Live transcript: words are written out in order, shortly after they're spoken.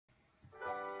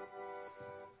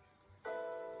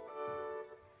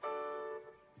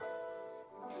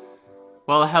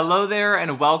Well, hello there,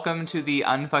 and welcome to the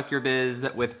Unfuck Your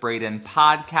Biz with Braden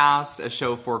podcast, a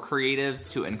show for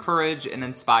creatives to encourage and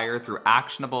inspire through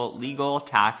actionable legal,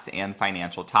 tax, and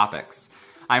financial topics.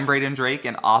 I'm Braden Drake,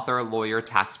 an author, lawyer,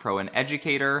 tax pro, and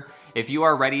educator. If you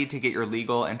are ready to get your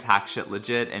legal and tax shit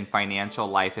legit and financial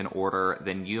life in order,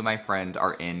 then you, my friend,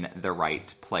 are in the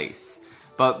right place.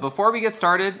 But before we get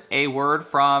started, a word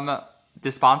from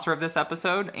the sponsor of this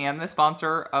episode, and the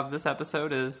sponsor of this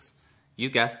episode is... you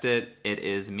guessed it, it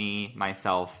is me,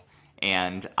 myself,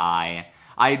 and I.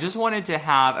 I just wanted to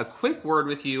have a quick word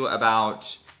with you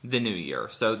about the new year.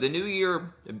 So the new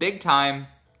year, big time,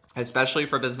 especially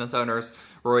for business owners.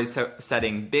 We're always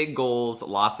setting big goals,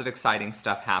 lots of exciting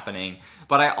stuff happening.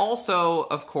 But I also,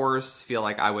 of course, feel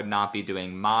like I would not be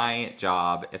doing my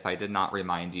job if I did not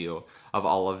remind you of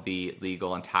all of the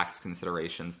legal and tax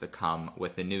considerations that come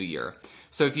with the new year.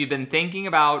 So if you've been thinking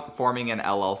about forming an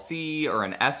LLC or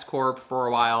an S-Corp for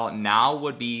a while, now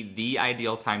would be the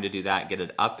ideal time to do that, get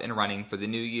it up and running for the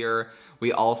new year.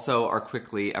 We also are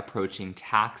quickly approaching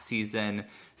tax season,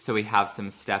 so we have some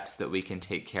steps that we can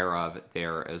take care of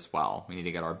there as well. We need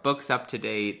to get our books up to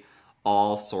date,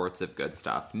 all sorts of good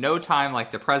stuff. No time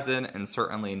like the present, and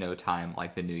certainly no time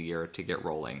like the new year to get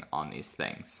rolling on these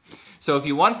things. So if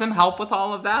you want some help with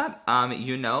all of that,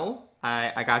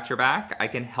 I got your back. I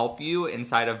can help you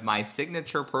inside of my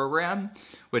signature program,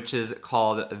 which is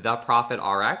called The Profit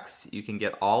RX. You can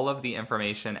get all of the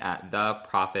information at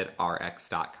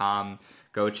theprofitrx.com.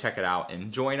 Go check it out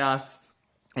and join us.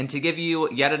 And to give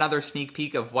you yet another sneak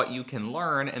peek of what you can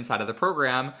learn inside of the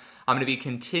program, I'm going to be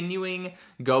continuing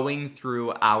going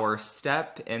through our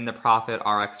step in the Profit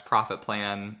RX profit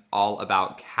plan, all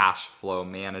about cash flow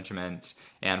management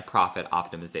and profit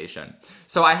optimization.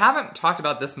 So I haven't talked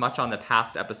about this much on the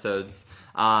past episodes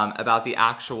about the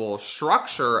actual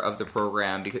structure of the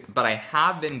program, but I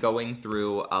have been going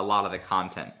through a lot of the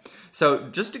content. So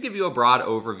just to give you a broad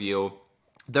overview,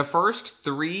 the first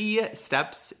 3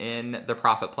 steps in the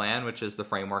profit plan, which is the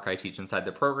framework I teach inside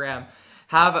the program,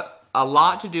 have a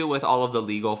lot to do with all of the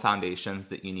legal foundations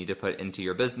that you need to put into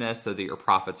your business so that your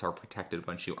profits are protected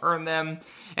once you earn them.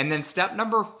 And then step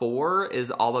number 4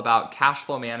 is all about cash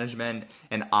flow management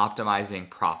and optimizing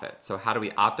profits. So how do we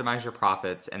optimize your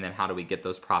profits, and then how do we get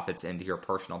those profits into your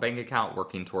personal bank account,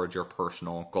 working towards your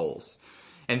personal goals?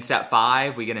 In step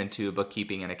 5, we get into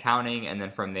bookkeeping and accounting, and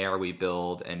then from there we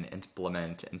build and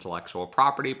implement intellectual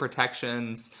property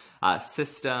protections,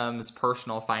 systems,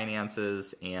 personal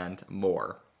finances, and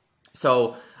more.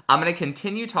 So I'm going to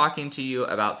continue talking to you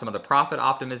about some of the profit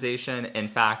optimization. In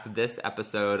fact, this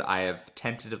episode I have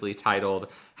tentatively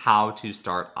titled How to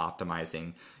Start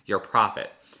Optimizing Your Profit.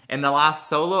 In the last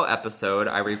solo episode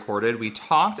I recorded, we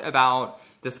talked about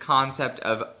this concept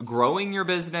of growing your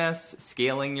business,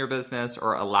 scaling your business,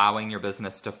 or allowing your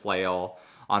business to flail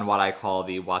on what I call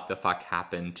the what the fuck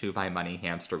happened to my money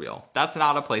hamster wheel. That's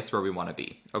not a place where we want to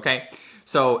be, okay?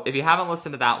 So if you haven't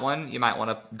listened to that one, you might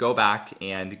want to go back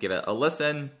and give it a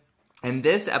listen. In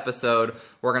this episode,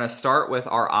 we're going to start with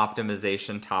our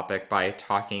optimization topic by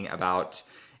talking about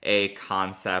a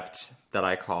concept that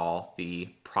I call the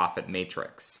profit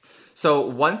matrix. So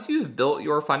once you've built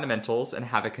your fundamentals and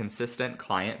have a consistent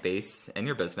client base in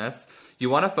your business, you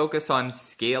want to focus on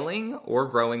scaling or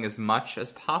growing as much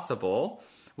as possible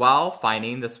while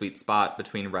finding the sweet spot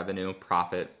between revenue,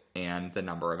 profit, and the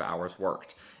number of hours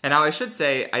worked. And now I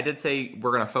did say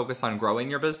we're going to focus on growing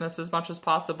your business as much as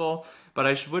possible, but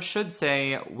I should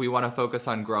say we want to focus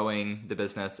on growing the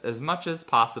business as much as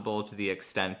possible to the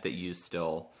extent that you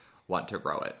still want to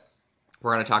grow it.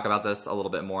 We're going to talk about this a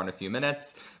little bit more in a few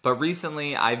minutes, but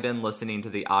recently I've been listening to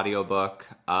the audiobook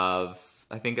of,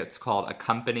 I think it's called A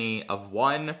Company of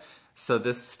One. So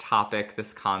this topic,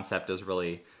 this concept is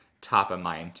really top of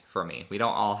mind for me. We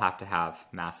don't all have to have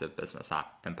massive business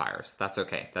empires. That's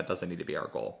okay. That doesn't need to be our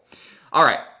goal. All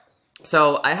right.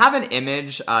 So I have an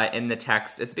image in the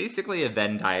text. It's basically a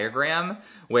Venn diagram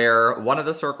where one of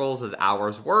the circles is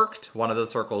hours worked, one of the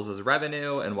circles is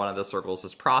revenue, and one of the circles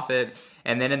is profit.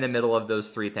 And then in the middle of those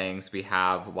 3 things, we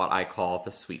have what I call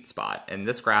the sweet spot. And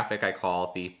this graphic I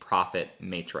call the profit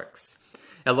matrix.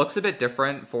 It looks a bit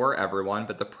different for everyone,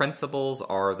 but the principles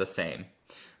are the same.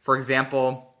 For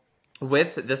example,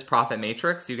 with this profit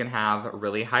matrix, you can have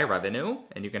really high revenue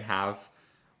and you can have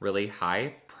really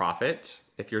high profit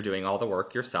if you're doing all the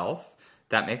work yourself.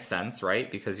 That makes sense,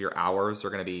 right? Because your hours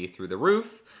are going to be through the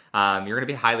roof. You're going to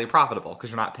be highly profitable because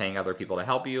you're not paying other people to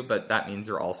help you, but that means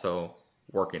you're also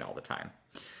working all the time.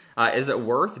 Is it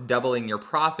worth doubling your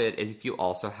profit if you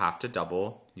also have to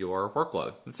double your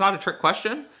workload? It's not a trick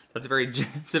question. It's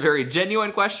a very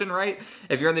genuine question, right?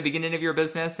 If you're in the beginning of your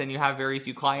business and you have very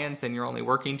few clients and you're only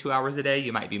working 2 hours a day,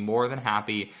 you might be more than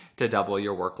happy to double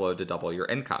your workload to double your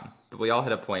income. But we all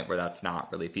hit a point where that's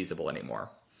not really feasible anymore.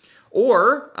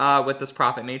 Or with this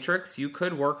profit matrix, you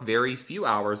could work very few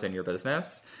hours in your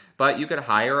business, but you could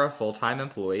hire a full-time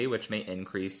employee, which may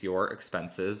increase your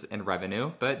expenses and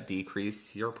revenue, but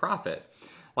decrease your profit.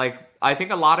 I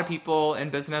think a lot of people in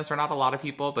business, or not a lot of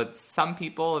people, but some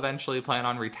people eventually plan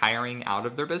on retiring out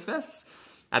of their business.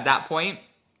 At that point,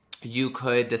 you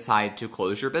could decide to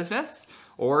close your business,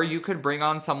 or you could bring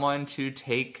on someone to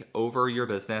take over your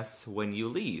business when you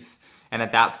leave. And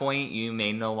at that point, you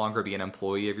may no longer be an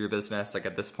employee of your business.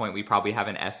 At this point, we probably have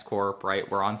an S Corp, right?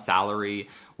 We're on salary.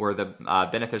 We're the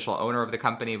beneficial owner of the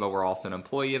company, but we're also an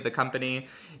employee of the company.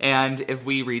 And if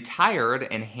we retired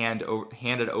and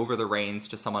handed over the reins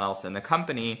to someone else in the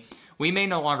company, we may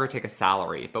no longer take a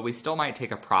salary, but we still might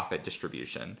take a profit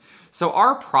distribution. So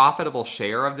our profitable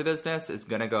share of the business is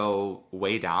going to go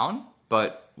way down,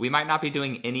 but we might not be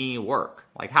doing any work.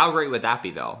 How great would that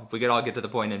be, though? If we could all get to the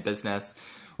point in business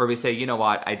where we say, you know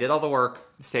what, I did all the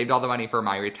work, saved all the money for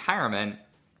my retirement,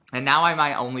 and now I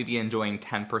might only be enjoying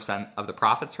 10% of the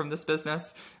profits from this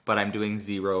business, but I'm doing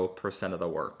 0% of the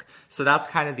work. So that's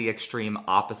kind of the extreme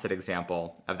opposite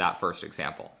example of that first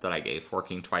example that I gave,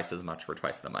 working twice as much for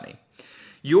twice the money.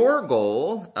 Your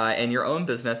goal in your own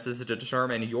business is to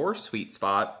determine your sweet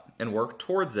spot and work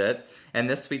towards it. And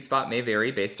this sweet spot may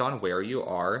vary based on where you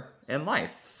are in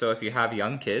life. So if you have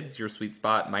young kids, your sweet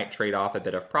spot might trade off a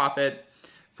bit of profit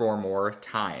for more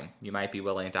time. You might be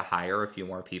willing to hire a few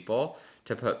more people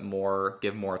to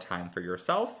give more time for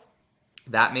yourself.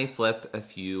 That may flip a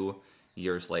few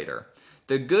years later.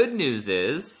 The good news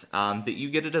is that you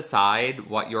get to decide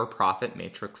what your profit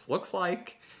matrix looks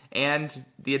like. And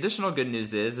the additional good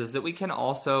news is that we can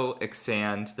also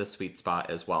expand the sweet spot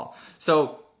as well.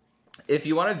 So if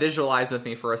you want to visualize with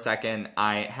me for a second,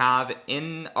 I have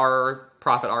in our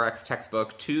Profit RX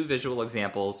textbook 2 visual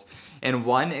examples. In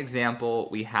one example,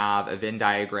 we have a Venn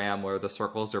diagram where the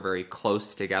circles are very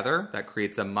close together. That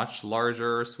creates a much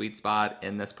larger sweet spot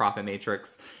in this profit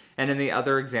matrix. And in the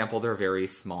other example, they're very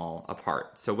small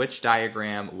apart. So which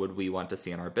diagram would we want to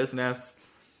see in our business?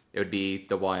 It would be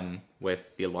the one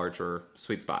with the larger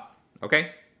sweet spot.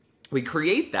 Okay? We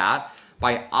create that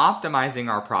by optimizing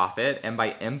our profit and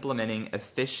by implementing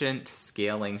efficient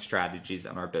scaling strategies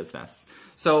in our business.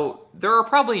 So there are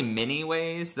probably many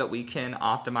ways that we can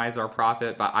optimize our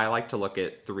profit, but I like to look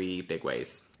at 3 big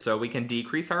ways. So we can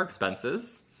decrease our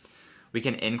expenses, we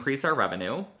can increase our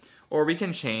revenue, or we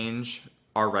can change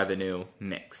our revenue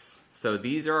mix. So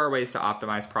these are our ways to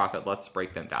optimize profit. Let's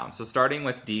break them down. So starting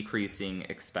with decreasing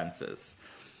expenses.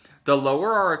 The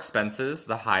lower our expenses,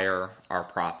 the higher our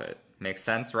profit. Makes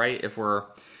sense, right?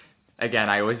 Again,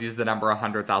 I always use the number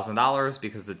 $100,000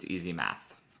 because it's easy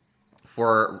math.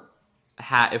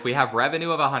 If we have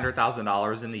revenue of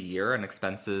 $100,000 in the year and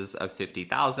expenses of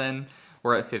 $50,000,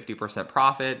 we're at 50%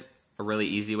 profit. A really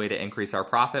easy way to increase our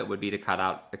profit would be to cut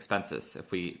out expenses. If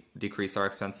we decrease our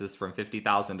expenses from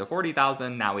 $50,000 to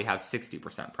 $40,000, now we have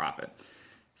 60% profit.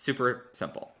 Super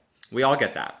simple. We all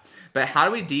get that. But how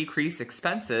do we decrease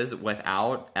expenses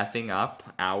without effing up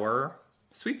our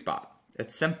sweet spot?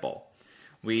 It's simple.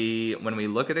 When we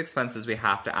look at expenses, we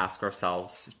have to ask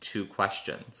ourselves 2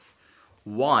 questions.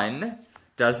 1,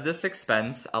 does this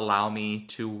expense allow me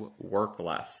to work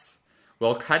less?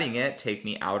 Will cutting it take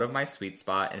me out of my sweet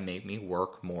spot and make me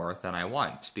work more than I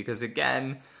want? Because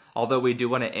again, although we do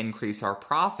want to increase our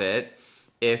profit,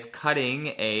 if cutting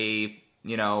a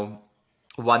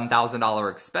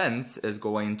 $1,000 expense is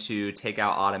going to take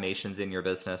out automations in your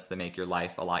business that make your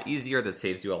life a lot easier, that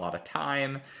saves you a lot of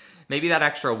time, maybe that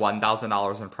extra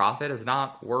 $1,000 in profit is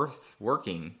not worth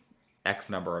working X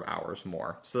number of hours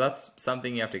more. So that's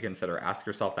something you have to consider. Ask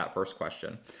yourself that first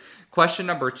question. Question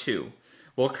number 2,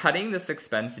 will cutting this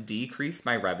expense decrease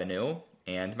my revenue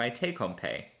and my take-home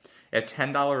pay? If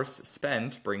 $10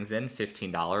 spent brings in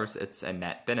 $15, it's a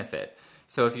net benefit.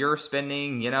 So if you're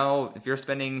spending,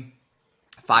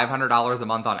 $500 a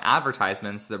month on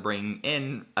advertisements that bring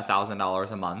in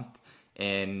 $1,000 a month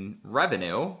in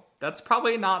revenue, that's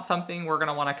probably not something we're going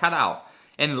to want to cut out.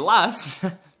 Unless,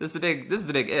 this is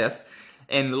the big if,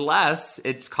 unless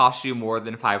it's cost you more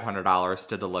than $500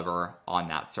 to deliver on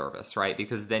that service, right?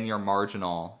 Because then your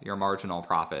marginal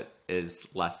profit is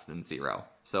less than 0.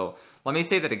 So let me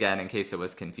say that again in case it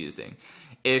was confusing.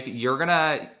 If you're going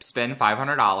to spend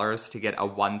 $500 to get a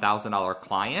 $1,000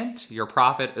 client, your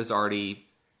profit is already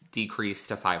decrease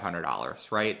to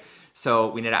 $500, right? So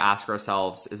we need to ask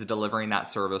ourselves, is delivering that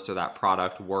service or that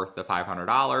product worth the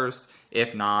 $500?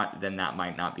 If not, then that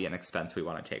might not be an expense we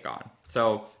want to take on.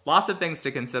 So lots of things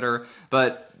to consider,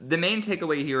 but the main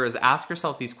takeaway here is ask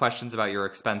yourself these questions about your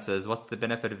expenses. What's the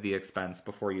benefit of the expense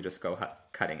before you just go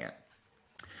cutting it?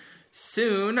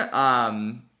 Soon,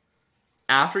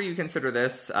 after you consider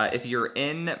this, if you're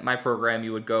in my program,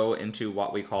 you would go into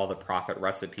what we call the profit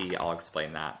recipe. I'll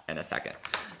explain that in a second.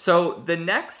 So the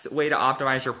next way to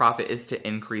optimize your profit is to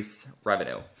increase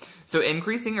revenue. So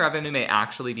increasing your revenue may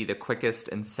actually be the quickest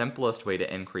and simplest way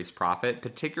to increase profit,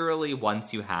 particularly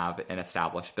once you have an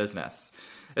established business.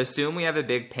 Assume we have a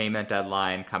big payment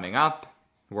deadline coming up.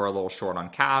 We're a little short on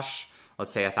cash.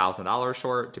 Let's say $1,000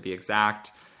 short to be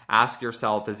exact. Ask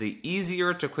yourself, is it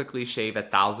easier to quickly shave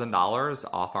 $1,000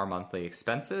 off our monthly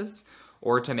expenses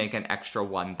or to make an extra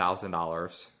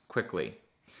 $1,000 quickly?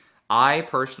 I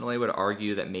personally would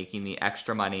argue that making the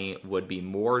extra money would be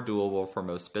more doable for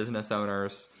most business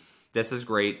owners. This is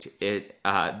great.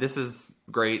 This is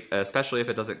great, especially if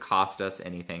it doesn't cost us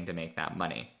anything to make that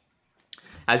money.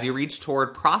 As you reach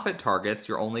toward profit targets,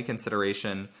 your only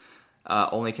considerations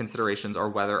are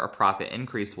whether a profit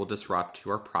increase will disrupt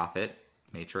your profit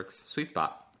matrix sweet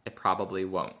spot. It probably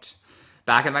won't.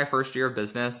 Back in my first year of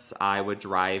business, I would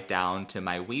drive down to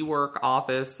my WeWork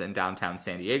office in downtown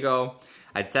San Diego.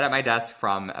 I'd sit at my desk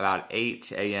from about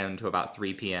 8 a.m. to about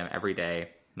 3 p.m. every day,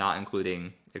 not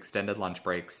including extended lunch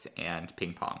breaks and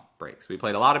ping pong breaks. We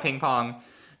played a lot of ping pong,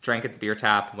 drank at the beer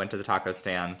tap, went to the taco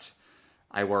stand.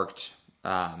 I worked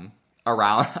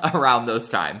around those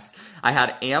times. I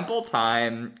had ample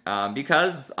time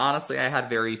because honestly, I had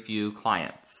very few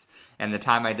clients. And the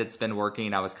time I did spend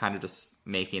working, I was kind of just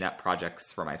making up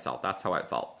projects for myself. That's how I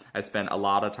felt. I spent a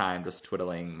lot of time just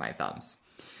twiddling my thumbs.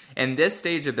 In this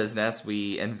stage of business,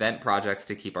 we invent projects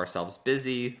to keep ourselves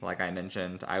busy, like I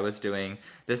mentioned I was doing.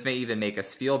 This may even make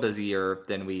us feel busier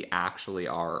than we actually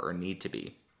are or need to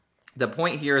be. The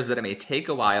point here is that it may take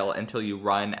a while until you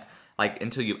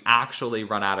actually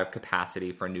run out of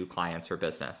capacity for new clients or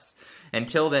business.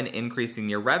 Until then, increasing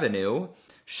your revenue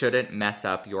shouldn't mess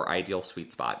up your ideal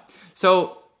sweet spot.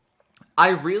 So I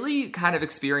really kind of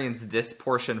experienced this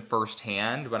portion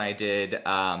firsthand when I did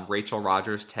Rachel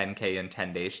Rogers' 10K in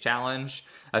 10 Days challenge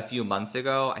a few months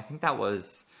ago. I think it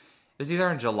was either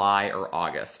in July or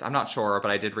August. I'm not sure,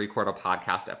 but I did record a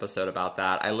podcast episode about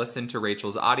that. I listened to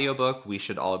Rachel's audiobook, We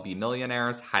Should All Be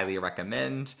Millionaires. Highly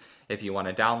recommend if you want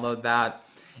to download that.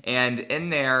 And in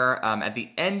there, at the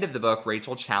end of the book,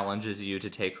 Rachel challenges you to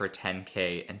take her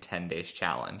 10K in 10 Days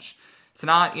challenge. It's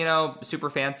not, super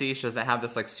fancy. She doesn't have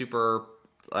this super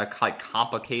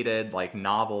complicated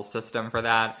novel system for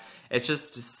that. It's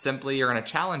just simply you're going to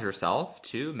challenge yourself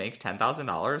to make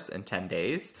 $10,000 in 10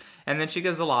 days. And then she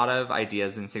gives a lot of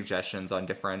ideas and suggestions on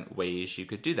different ways you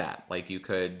could do that. Like you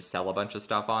could sell a bunch of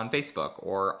stuff on Facebook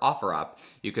or OfferUp.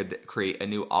 You could create a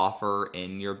new offer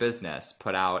in your business,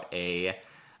 put out a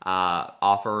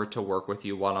offer to work with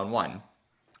you one-on-one.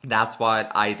 That's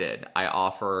what I did. I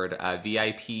offered a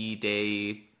VIP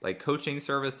day, coaching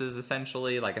services,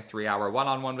 essentially, a 3-hour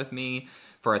one-on-one with me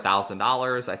for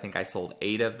 $1,000. I think I sold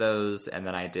 8 of those. And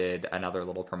then I did another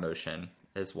little promotion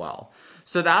as well.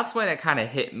 So that's when it kind of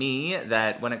hit me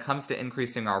that when it comes to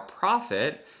increasing our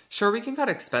profit, sure, we can cut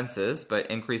expenses, but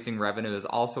increasing revenue is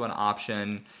also an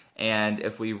option. And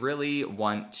if we really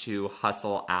want to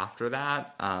hustle after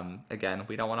that, again,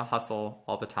 we don't want to hustle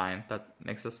all the time. That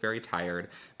makes us very tired.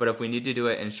 But if we need to do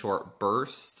it in short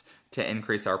bursts to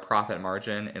increase our profit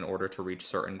margin in order to reach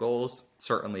certain goals,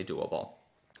 certainly doable.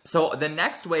 So the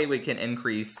next way we can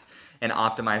increase and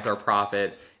optimize our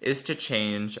profit is to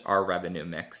change our revenue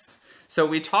mix. So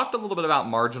we talked a little bit about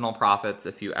marginal profits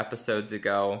a few episodes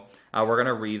ago. We're going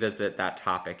to revisit that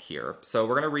topic here. So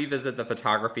we're going to revisit the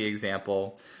photography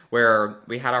example where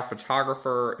we had our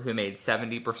photographer who made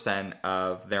 70%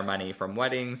 of their money from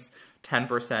weddings,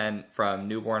 10% from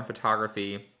newborn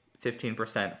photography,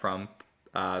 15% from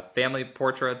family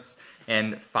portraits,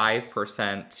 and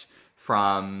 5%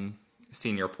 from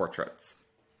senior portraits.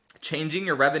 Changing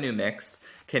your revenue mix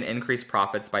can increase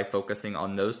profits by focusing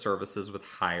on those services with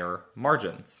higher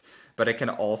margins, but it can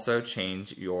also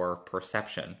change your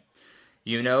perception.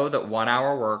 You know that 1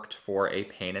 hour worked for a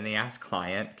pain in the ass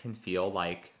client can feel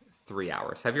like 3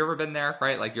 hours. Have you ever been there,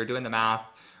 right? You're doing the math,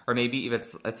 or maybe even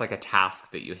it's like a task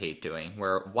that you hate doing,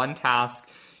 where one task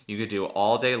you could do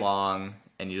all day long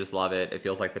and you just love it. It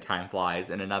feels like the time flies.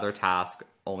 And another task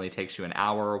only takes you an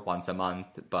hour once a month,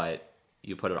 but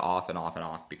you put it off and off and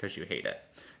off because you hate it.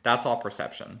 That's all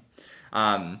perception.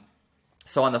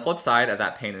 So on the flip side of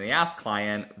that pain in the ass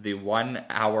client, the 1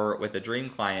 hour with the dream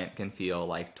client can feel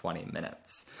like 20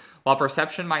 minutes. While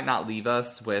perception might not leave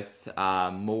us with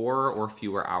more or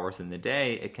fewer hours in the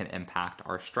day, it can impact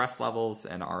our stress levels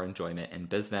and our enjoyment in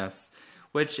business,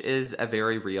 which is a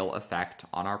very real effect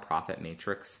on our profit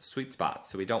matrix sweet spot.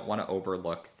 So we don't want to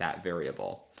overlook that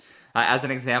variable. As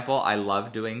an example, I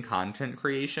love doing content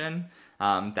creation.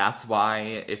 That's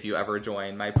why if you ever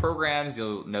join my programs,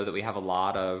 you'll know that we have a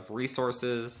lot of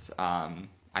resources.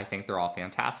 I think they're all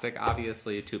fantastic,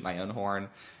 obviously, toot my own horn.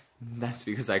 That's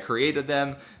because I created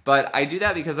them, but I do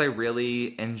that because I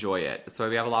really enjoy it. So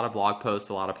we have a lot of blog posts,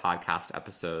 a lot of podcast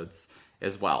episodes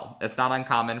as well. It's not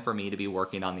uncommon for me to be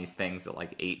working on these things at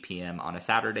like 8 p.m. on a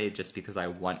Saturday just because I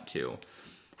want to.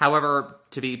 However,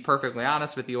 to be perfectly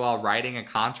honest with you all, writing a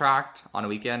contract on a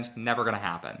weekend, never going to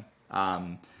happen.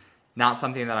 Not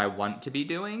something that I want to be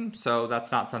doing, so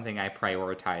that's not something I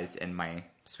prioritize in my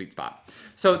sweet spot.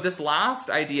 So this last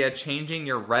idea, changing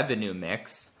your revenue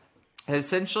mix,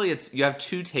 essentially you have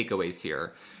two takeaways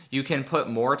here. You can put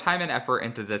more time and effort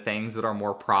into the things that are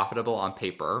more profitable on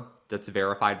paper, that's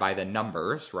verified by the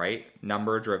numbers, right?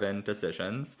 Number-driven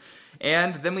decisions.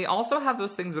 And then we also have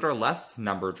those things that are less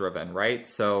number-driven, right?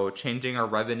 So changing our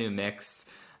revenue mix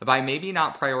by maybe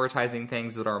not prioritizing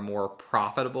things that are more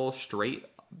profitable straight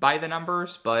by the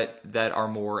numbers, but that are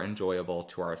more enjoyable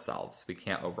to ourselves. We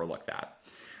can't overlook that.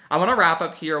 I want to wrap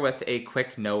up here with a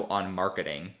quick note on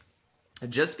marketing.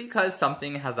 Just because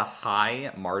something has a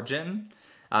high margin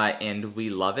and we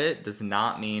love it does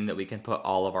not mean that we can put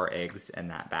all of our eggs in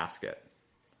that basket.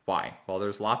 Why? Well,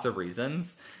 there's lots of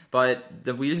reasons, but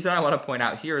the reason I want to point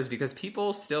out here is because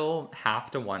people still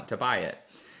have to want to buy it.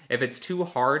 If it's too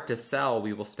hard to sell,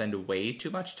 we will spend way too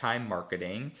much time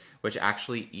marketing, which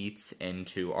actually eats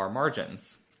into our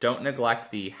margins. Don't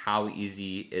neglect the how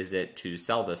easy is it to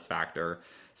sell this factor.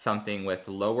 Something with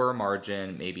lower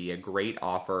margin may be a great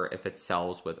offer if it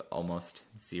sells with almost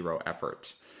zero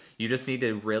effort. You just need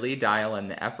to really dial in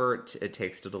the effort it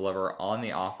takes to deliver on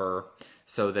the offer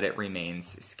so that it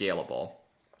remains scalable.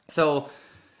 So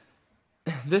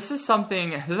this is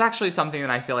actually something that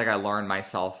I feel like I learned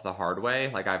myself the hard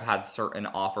way. Like I've had certain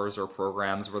offers or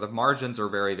programs where the margins are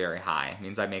very, very high. It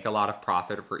means I make a lot of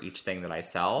profit for each thing that I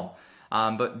sell.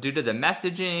 But due to the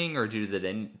messaging or due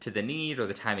to the need or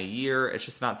the time of year, it's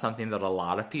just not something that a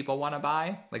lot of people want to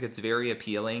buy. Like it's very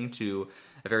appealing to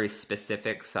a very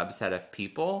specific subset of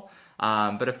people.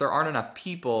 But if there aren't enough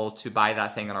people to buy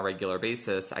that thing on a regular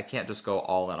basis, I can't just go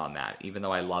all in on that, even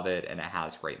though I love it and it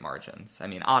has great margins. I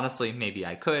mean, honestly, maybe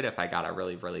I could if I got a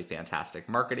really, really fantastic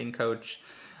marketing coach.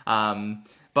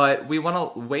 But we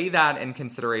want to weigh that in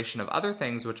consideration of other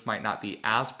things which might not be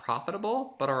as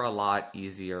profitable, but are a lot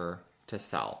easier to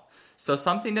sell. So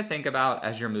something to think about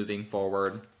as you're moving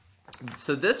forward.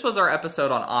 So this was our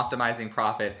episode on optimizing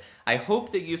profit. I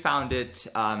hope that you found it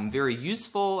very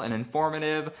useful and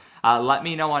informative. Let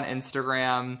me know on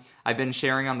Instagram. I've been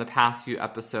sharing on the past few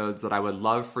episodes that I would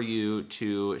love for you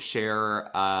to share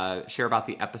about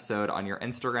the episode on your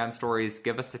Instagram stories.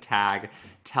 Give us a tag.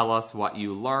 Tell us what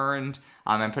you learned.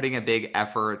 I'm putting a big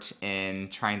effort in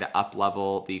trying to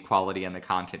up-level the quality and the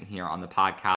content here on the podcast.